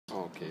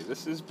Okay,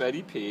 this is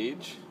Betty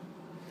Page.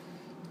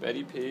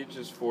 Betty Page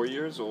is 4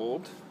 years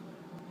old,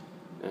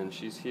 and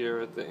she's here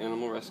at the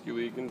Animal Rescue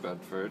League in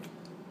Bedford.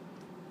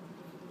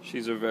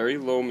 She's a very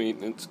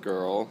low-maintenance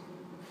girl.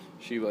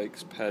 She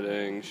likes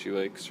petting, she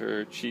likes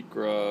her cheek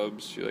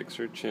rubs, she likes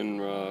her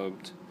chin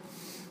rubbed.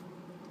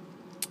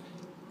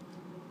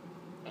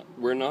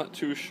 We're not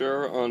too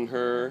sure on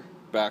her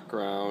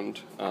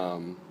background.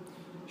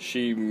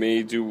 She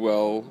may do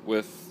well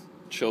with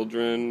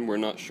children. We're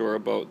not sure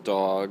about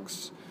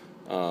dogs.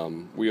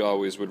 We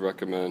always would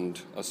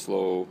recommend a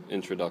slow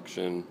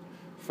introduction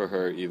for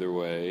her either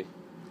way.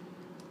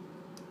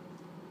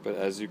 But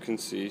as you can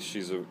see,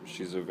 she's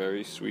a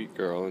very sweet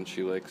girl and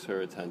she likes her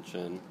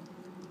attention.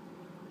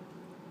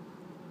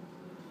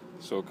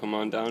 So come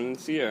on down and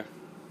see her.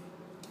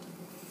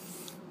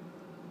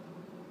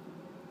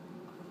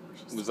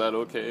 Was that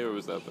okay or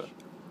was that bad?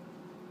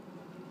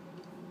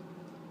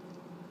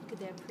 Look at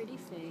that pretty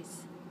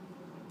face.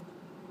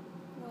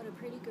 What a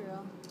pretty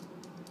girl.